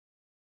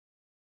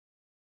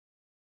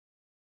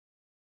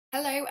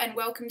Hello and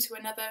welcome to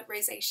another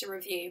Rosacea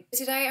review.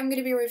 Today I'm going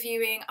to be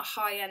reviewing a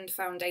high-end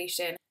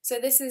foundation. So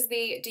this is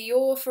the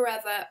Dior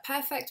Forever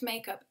Perfect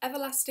Makeup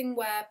Everlasting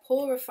Wear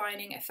Pore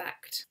Refining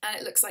Effect, and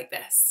it looks like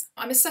this.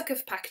 I'm a sucker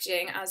for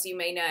packaging, as you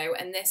may know,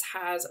 and this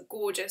has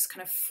gorgeous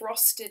kind of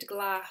frosted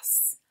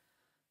glass.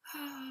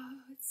 Oh,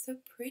 it's so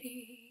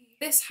pretty.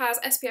 This has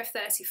SPF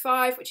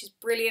 35, which is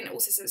brilliant. It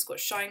also says it's got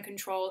shine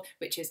control,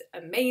 which is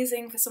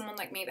amazing for someone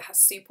like me that has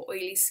super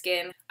oily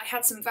skin. I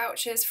had some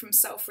vouchers from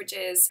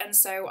Selfridges, and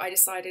so I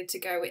decided to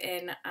go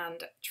in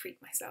and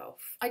treat myself.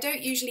 I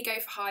don't usually go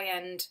for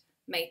high-end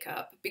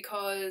makeup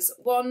because,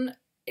 one,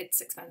 it's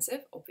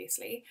expensive,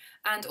 obviously,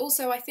 and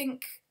also I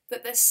think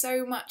that there's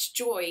so much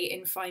joy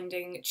in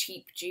finding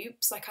cheap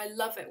dupes. Like, I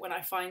love it when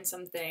I find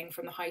something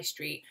from the high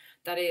street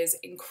that is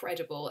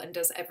incredible and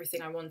does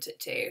everything I want it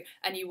to,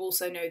 and you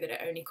also know that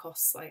it only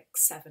costs like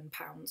 £7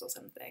 or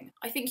something.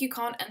 I think you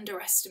can't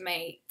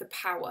underestimate the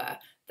power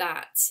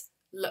that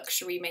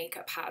luxury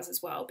makeup has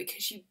as well,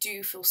 because you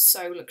do feel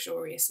so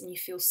luxurious and you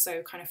feel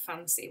so kind of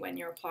fancy when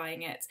you're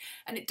applying it,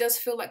 and it does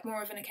feel like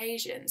more of an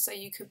occasion. So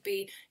you could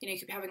be, you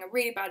could be having a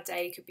really bad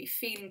day, you could be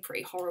feeling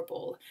pretty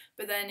horrible,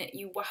 but then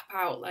you whap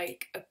out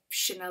like a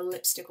Chanel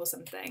lipstick or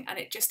something and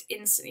it just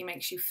instantly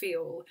makes you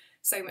feel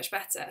so much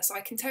better. So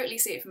I can totally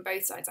see it from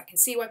both sides. I can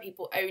see why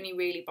people only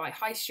really buy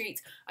high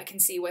street, I can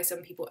see why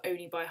some people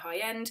only buy high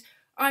end.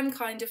 I'm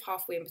kind of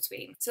halfway in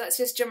between. So let's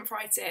just jump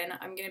right in.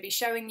 I'm going to be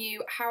showing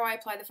you how I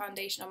apply the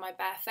foundation on my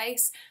bare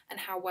face and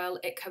how well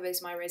it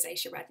covers my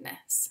rosacea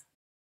redness.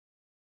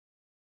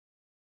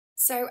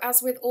 So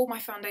as with all my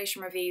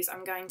foundation reviews,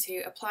 I'm going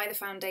to apply the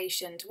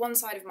foundation to one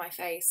side of my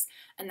face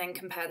and then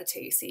compare the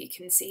two so you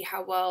can see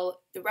how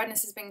well the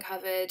redness has been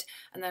covered,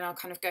 and then I'll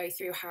kind of go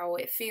through how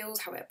it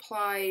feels, how it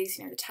applies,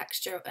 the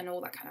texture and all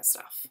that kind of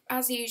stuff.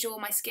 As usual,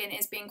 my skin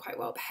is being quite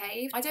well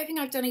behaved. I don't think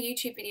I've done a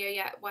YouTube video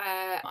yet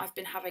where I've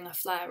been having a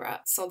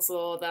flare-up. Sod's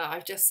law that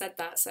I've just said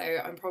that, so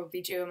I'm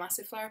probably due a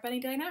massive flare-up any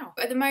day now.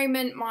 But at the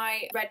moment,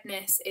 my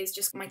redness is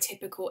just my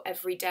typical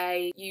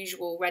everyday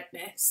usual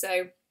redness.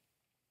 So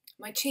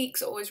my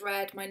cheeks are always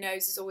red, my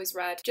nose is always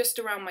red, just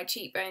around my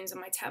cheekbones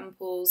and my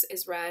temples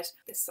is red.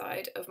 This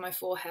side of my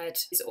forehead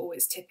is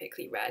always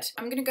typically red.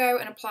 I'm going to go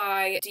and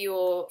apply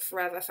Dior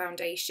Forever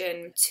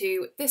foundation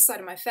to this side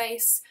of my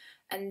face,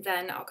 and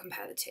then I'll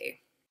compare the two.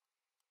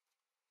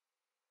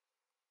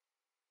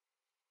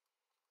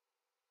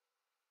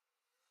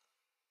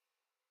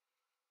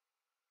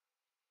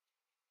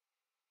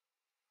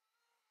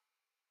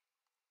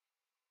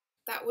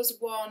 That was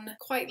one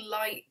quite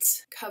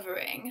light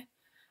covering.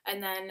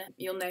 And then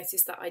you'll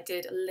notice that I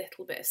did a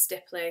little bit of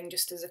stippling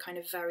just as a kind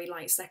of very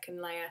light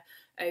second layer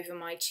over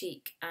my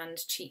cheek and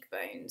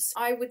cheekbones.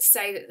 I would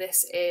say that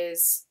this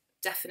is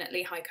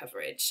definitely high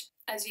coverage.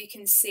 As you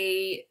can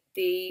see,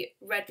 the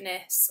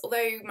redness,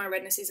 although my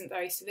redness isn't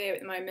very severe at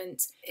the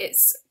moment,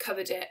 it's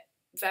covered it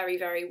very,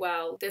 very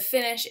well. The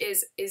finish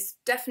is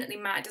definitely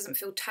matte. It doesn't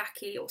feel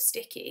tacky or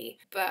sticky,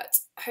 but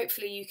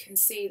hopefully you can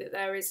see that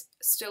there is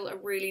still a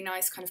really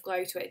nice kind of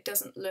glow to it. It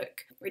doesn't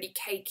look really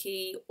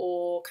cakey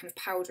or kind of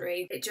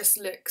powdery. It just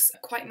looks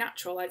quite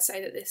natural. I'd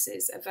say that this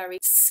is a very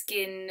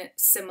skin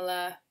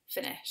similar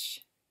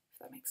finish, if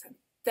that makes sense.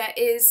 There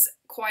is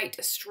quite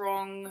a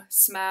strong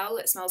smell.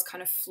 It smells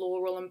kind of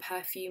floral and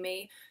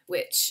perfumey,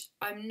 which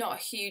I'm not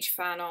a huge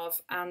fan of,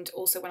 and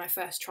also when I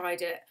first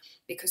tried it,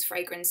 because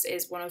fragrance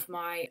is one of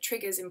my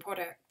triggers in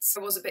products,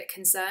 I was a bit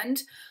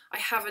concerned. I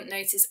haven't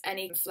noticed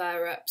any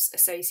flare-ups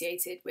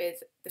associated with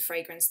the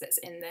fragrance that's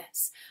in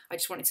this. I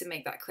just wanted to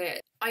make that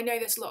clear. I know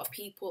that a lot of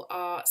people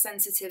are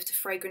sensitive to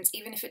fragrance,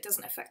 even if it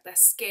doesn't affect their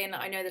skin.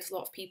 I know that a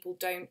lot of people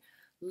don't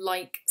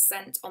like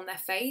scent on their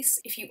face.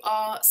 If you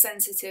are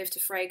sensitive to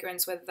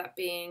fragrance, whether that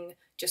being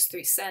just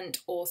through scent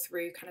or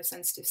through kind of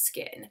sensitive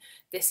skin,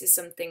 this is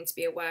something to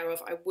be aware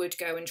of. I would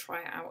go and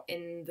try it out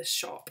in the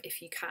shop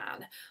if you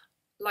can.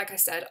 Like I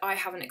said, I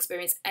haven't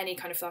experienced any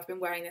kind of flare. I've been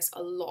wearing this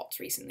a lot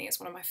recently. It's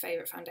one of my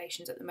favourite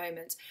foundations at the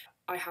moment.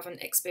 I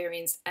haven't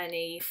experienced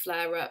any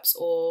flare-ups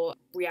or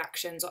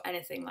reactions or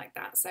anything like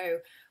that. So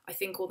I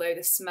think although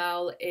the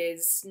smell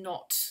is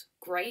not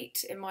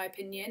great in my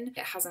opinion,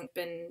 it hasn't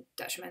been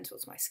detrimental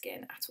to my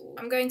skin at all.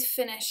 I'm going to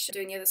finish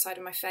doing the other side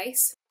of my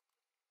face.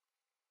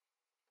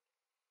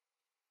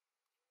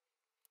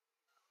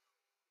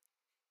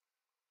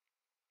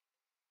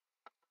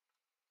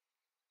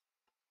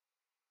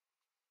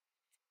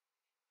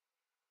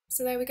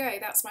 So there we go,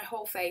 that's my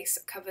whole face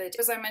covered.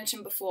 As I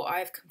mentioned before,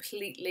 I've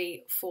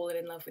completely fallen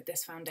in love with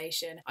this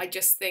foundation. I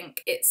just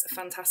think it's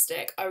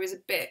fantastic. I was a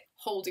bit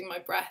holding my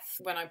breath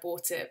when I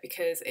bought it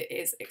because it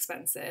is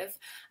expensive,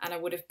 and I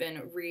would have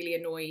been really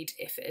annoyed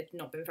if it had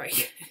not been very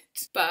good.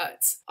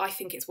 But I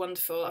think it's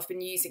wonderful. I've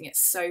been using it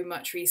so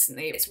much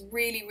recently. It's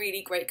really,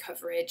 really great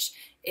coverage.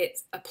 It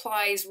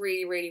applies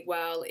really, really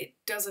well. It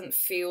doesn't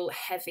feel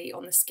heavy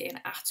on the skin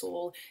at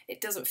all. It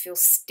doesn't feel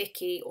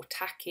sticky or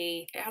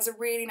tacky. It has a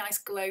really nice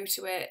glow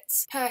to it.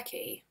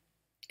 Perky.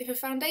 If a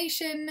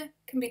foundation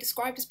can be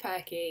described as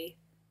perky,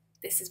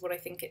 this is what I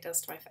think it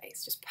does to my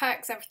face. Just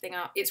perks everything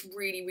up. It's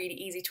really, really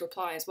easy to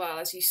apply as well.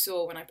 As you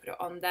saw when I put it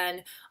on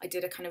then, I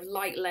did a kind of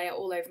light layer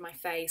all over my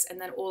face, and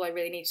then all I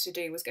really needed to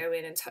do was go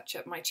in and touch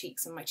up my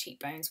cheeks and my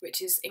cheekbones,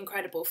 which is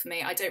incredible for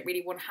me. I don't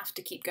really want to have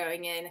to keep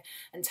going in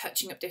and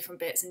touching up different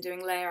bits and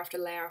doing layer after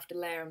layer after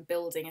layer and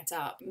building it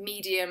up.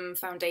 Medium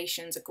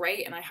foundations are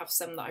great, and I have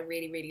some that I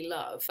really, really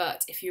love,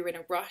 but if you're in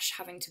a rush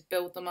having to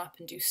build them up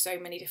and do so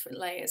many different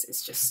layers,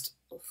 it's just...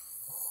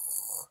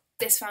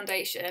 This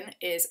foundation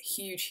is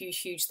huge, huge,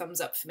 huge thumbs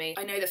up for me.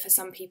 I know that for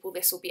some people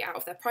this will be out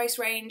of their price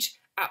range.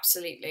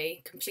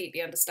 Absolutely,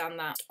 completely understand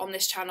that. On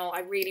this channel, I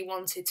really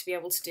wanted to be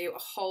able to do a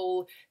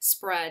whole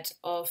spread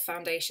of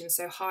foundation,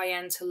 so high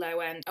end to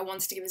low end. I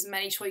wanted to give as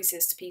many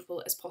choices to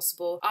people as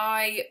possible.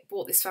 I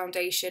bought this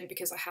foundation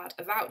because I had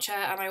a voucher,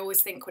 and I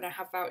always think when I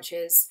have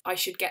vouchers, I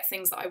should get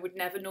things that I would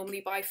never normally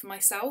buy for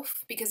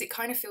myself, because it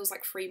kind of feels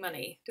like free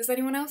money. Does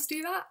anyone else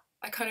do that?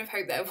 I kind of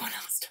hope that everyone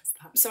else does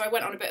that. So I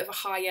went on a bit of a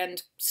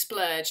high-end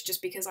splurge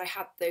just because I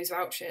had those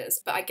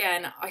vouchers. But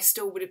again, I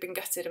still would have been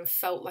gutted and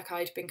felt like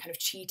I'd been kind of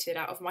cheated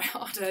out of my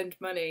hard-earned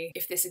money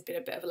if this had been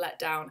a bit of a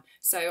letdown.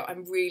 So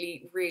I'm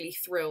really, really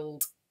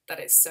thrilled that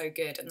it's so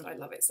good and that I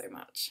love it so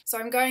much. So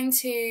I'm going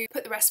to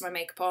put the rest of my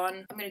makeup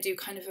on. I'm going to do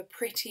kind of a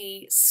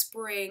pretty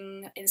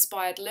spring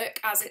inspired look,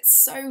 as it's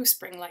so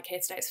spring-like here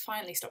today. It's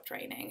finally stopped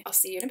raining. I'll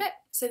see you in a bit.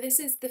 So this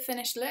is the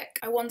finished look.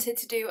 I wanted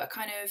to do a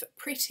kind of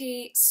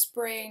pretty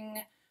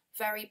spring,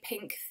 very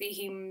pink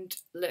themed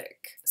look.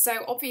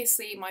 So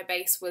obviously my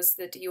base was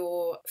the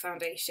Dior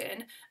foundation,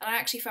 and I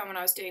actually found when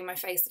I was doing my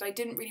face that I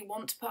didn't really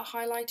want to put a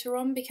highlighter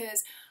on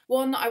because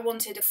one, I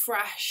wanted a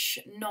fresh,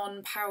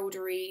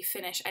 non-powdery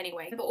finish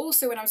anyway, but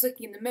also when I was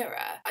looking in the mirror,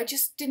 I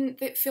just didn't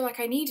feel like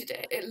I needed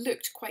it. It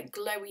looked quite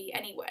glowy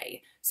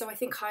anyway, so I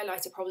think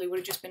highlighter probably would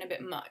have just been a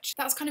bit much.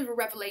 That's kind of a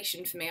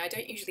revelation for me. I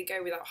don't usually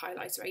go without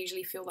highlighter. I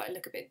usually feel like I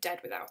look a bit dead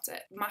without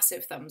it.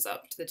 Massive thumbs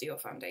up to the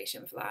Dior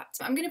foundation for that.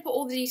 I'm going to put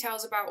all the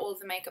details about all of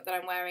the makeup that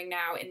I'm wearing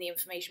now in the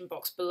information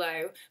box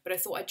below, but I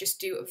thought I'd just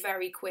do a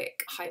very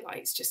quick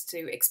highlights just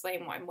to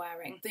explain what I'm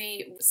wearing.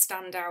 The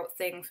standout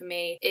thing for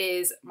me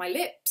is my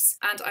lips.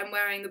 And I'm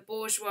wearing the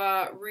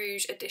Bourjois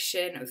Rouge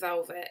Edition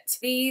Velvet.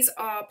 These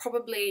are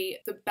probably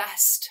the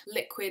best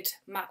liquid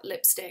matte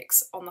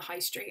lipsticks on the high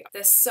street.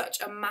 There's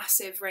such a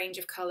massive range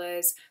of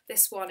colours.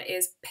 This one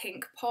is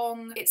Pink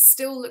Pong. It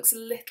still looks a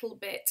little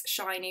bit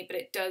shiny, but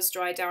it does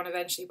dry down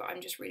eventually, but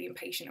I'm just really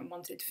impatient and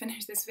wanted to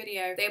finish this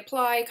video. They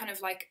apply kind of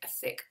like a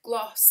thick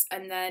gloss,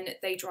 and then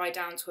they dry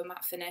down to a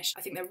matte finish.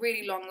 I think they're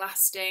really long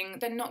lasting.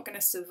 They're not going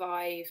to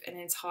survive an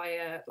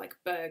entire like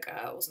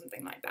burger or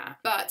something like that,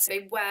 but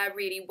they wear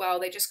really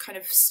well. They just kind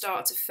of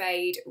start to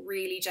fade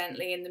really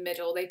gently in the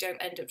middle. They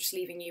don't end up just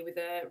leaving you with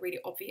a really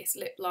obvious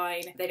lip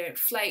line. They don't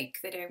flake.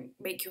 They don't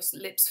make your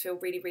lips feel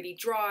really, really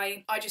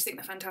dry. I just think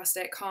they're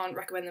fantastic. Can't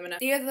recommend them enough.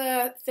 The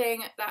other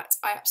thing that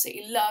I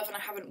absolutely love and I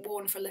haven't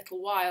worn for a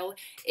little while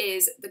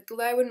is the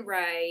Glow and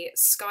Ray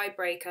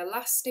Skybreaker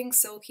Lasting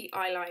Silky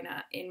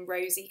Eyeliner in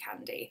Rosy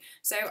Candy.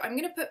 So I'm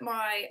going to put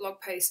my blog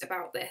post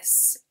about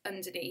this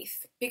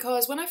underneath,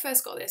 because when I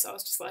first got this I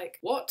was just like,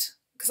 what?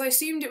 Because I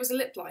assumed it was a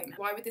lip line.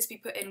 Why would this be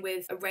put in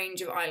with a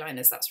range of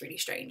eyeliners? That's really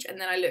strange.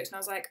 And then I looked and I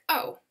was like,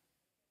 oh,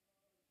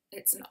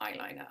 it's an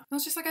eyeliner. I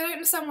was just like, I don't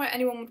understand why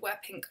anyone would wear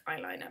pink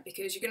eyeliner,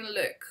 because you're gonna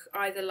look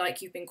either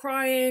like you've been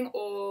crying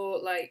or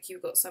like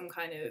you've got some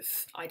kind of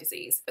eye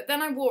disease. But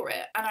then I wore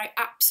it and I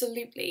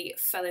absolutely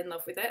fell in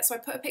love with it. So I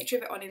put a picture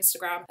of it on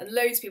Instagram and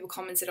loads of people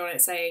commented on it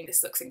saying,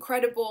 this looks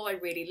incredible, I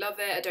really love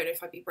it, I don't know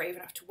if I'd be brave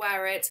enough to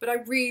wear it, but I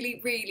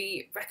really,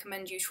 really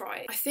recommend you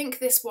try it. I think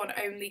this one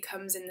only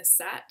comes in the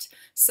set,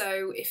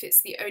 so if it's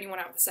the only one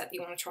out of the set that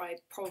you want to try,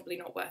 probably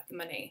not worth the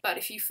money. But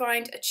if you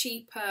find a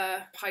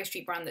cheaper high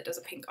street brand that does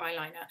a pink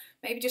eyeliner,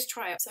 maybe just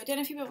try it. So I don't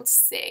know if you'll be able to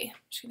see.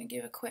 I'm just going to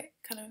give a quick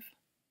kind of...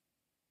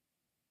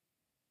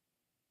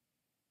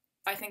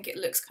 I think it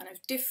looks kind of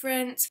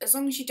different. As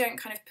long as you don't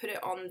kind of put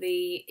it on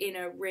the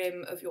inner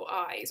rim of your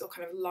eyes or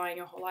kind of line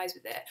your whole eyes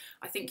with it,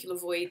 I think you'll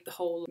avoid the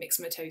whole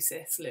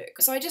myxomatosis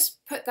look. So I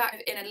just put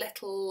that in a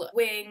little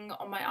wing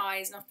on my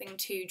eyes, nothing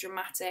too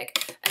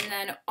dramatic. And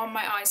then on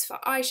my eyes for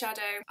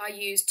eyeshadow, I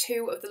used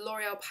two of the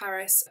L'Oreal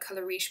Paris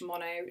Colour Riche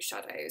Mono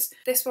shadows.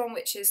 This one,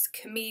 which is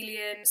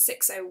Caméléon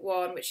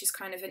 601, which is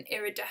kind of an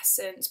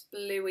iridescent,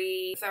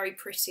 bluey, very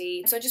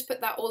pretty. So I just put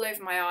that all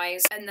over my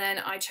eyes. And then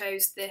I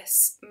chose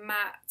this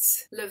matte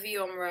La Vie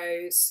en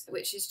Rose,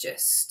 which is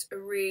just a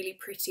really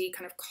pretty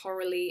kind of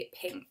corally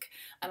pink,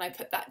 and I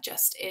put that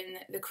just in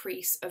the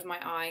crease of my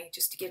eye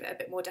just to give it a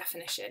bit more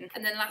definition.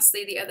 And then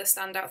lastly, the other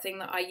standout thing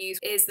that I use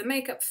is the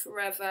Makeup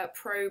Forever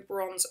Pro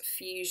Bronze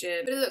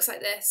Fusion. But it looks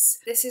like this.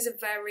 This is a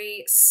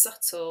very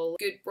subtle,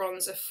 good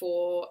bronzer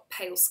for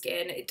pale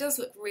skin. It does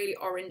look really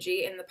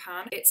orangey in the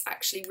pan. It's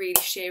actually really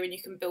sheer and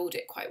you can build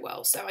it quite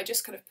well. So I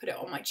just kind of put it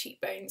on my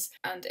cheekbones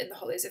and in the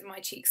hollows of my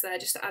cheeks there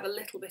just to add a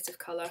little bit of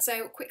colour.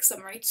 So quick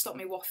summary to stop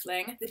me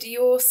waffling. The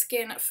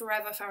Diorskin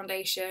Forever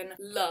foundation,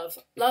 love,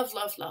 love,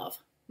 love, love.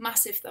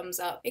 massive thumbs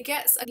up. It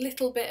gets a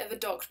little bit of a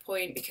docked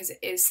point because it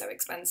is so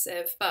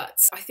expensive,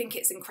 but I think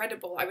it's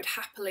incredible. I would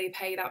happily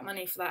pay that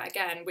money for that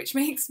again, which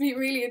makes me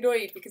really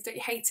annoyed because don't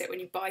you hate it when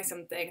you buy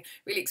something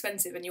really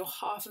expensive and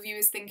half of you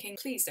is thinking,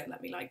 please don't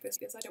let me like this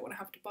because I don't want to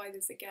have to buy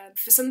this again.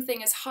 For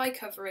something as high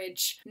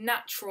coverage,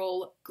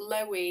 natural,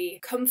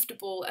 glowy,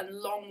 comfortable and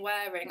long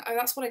wearing, oh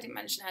that's what I didn't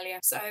mention earlier.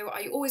 So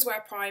I always wear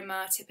a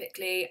primer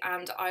typically,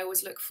 and I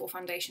always look for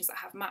foundations that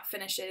have matte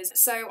finishes.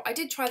 So I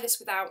did try this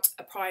without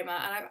a primer,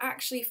 and I've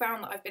actually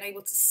found that I've been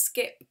able to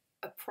skip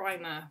a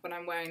primer when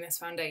I'm wearing this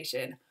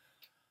foundation.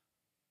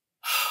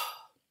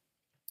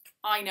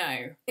 I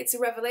know, it's a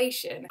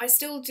revelation. I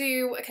still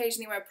do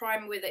occasionally wear a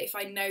primer with it if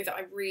I know that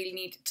I really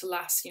need it to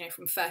last, you know,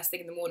 from first thing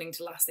in the morning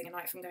to last thing at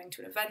night if I'm going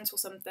to an event or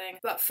something.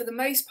 But for the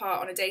most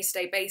part, on a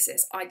day-to-day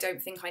basis, I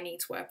don't think I need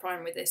to wear a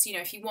primer with this. You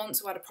know, if you want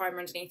to add a primer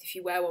underneath, if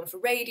you wear one for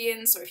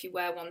radiance, or if you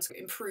wear one to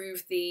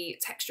improve the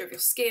texture of your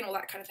skin, or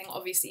that kind of thing,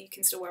 obviously you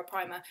can still wear a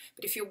primer.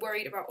 But if you're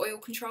worried about oil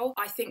control,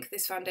 I think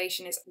this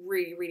foundation is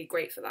really, really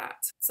great for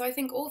that. So I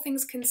think all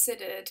things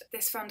considered,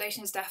 this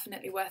foundation is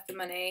definitely worth the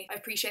money. I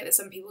appreciate that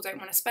some people don't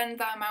want to spend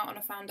that amount on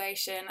a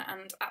foundation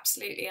and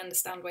absolutely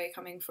understand where you're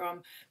coming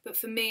from, but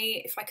for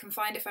me, if I can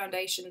find a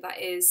foundation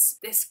that is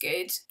this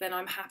good, then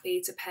I'm happy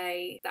to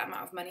pay that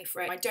amount of money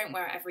for it. I don't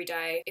wear it every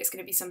day. It's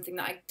going to be something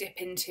that I dip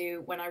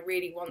into when I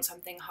really want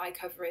something high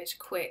coverage,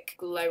 quick,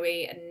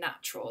 glowy and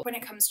natural. When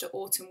it comes to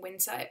autumn,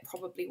 winter, it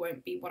probably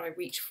won't be what I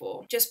reach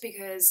for, just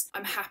because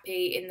I'm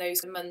happy in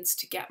those months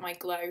to get my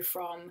glow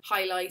from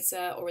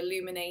highlighter or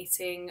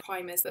illuminating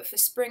primers. But for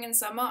spring and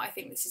summer, I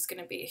think this is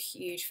going to be a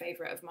huge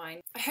favourite of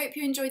mine. I hope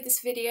you enjoyed this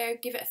video.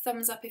 Give it a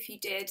thumbs up if you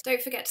did.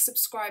 Don't forget to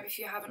subscribe if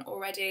you haven't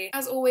already.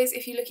 As always,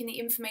 if you look in the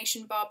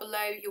information bar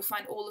below, you'll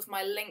find all of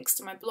my links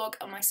to my blog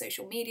and my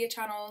social media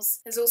channels.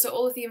 There's also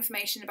all of the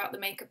information about the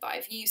makeup that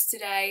I've used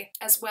today,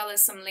 as well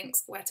as some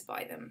links where to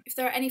buy them. If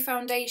there are any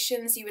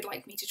foundations you would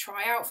like me to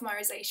try out for my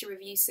rosacea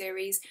review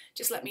series,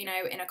 just let me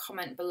know in a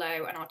comment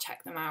below and I'll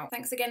check them out.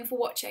 Thanks again for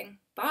watching.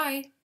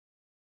 Bye!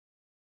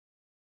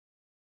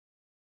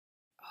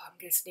 Oh, I'm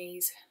gonna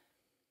sneeze.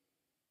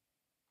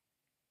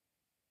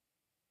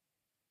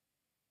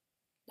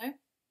 No?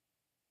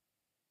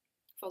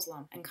 False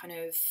alarm. And kind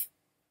of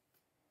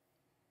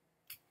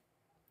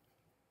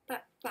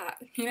that,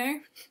 you know?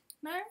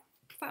 No?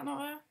 Is that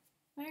not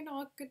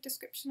a good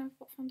description of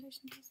what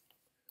foundation is?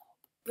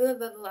 Blah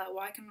blah blah.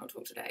 Why can I not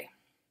talk today?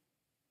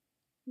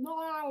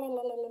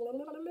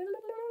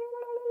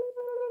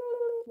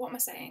 What am I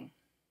saying?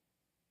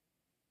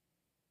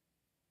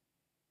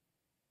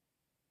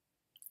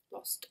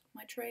 Lost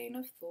my train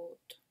of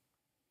thought.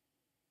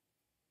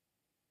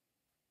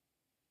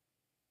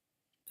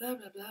 Blah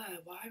blah blah,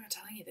 why am I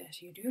telling you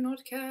this? You do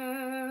not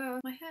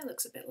care. My hair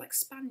looks a bit like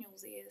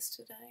spaniel's ears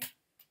today.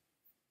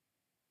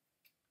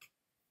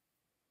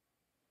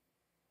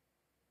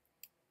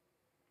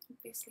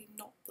 Obviously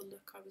not the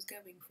look I was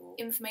going for.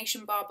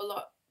 Information bar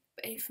below.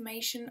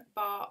 Information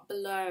bar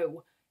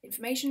below.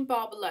 Information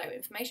bar below.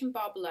 Information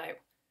bar below.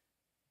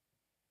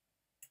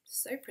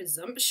 So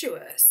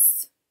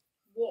presumptuous.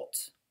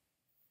 What?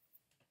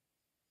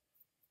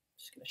 I'm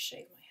just gonna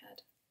shave my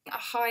head. A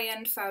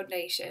high-end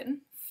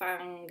foundation.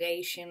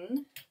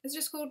 It's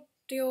just called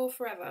Dior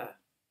Forever.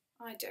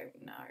 I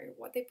don't know.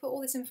 What, they put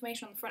all this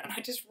information on the front and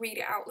I just read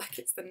it out like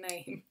it's the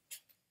name.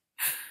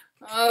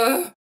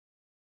 Ugh.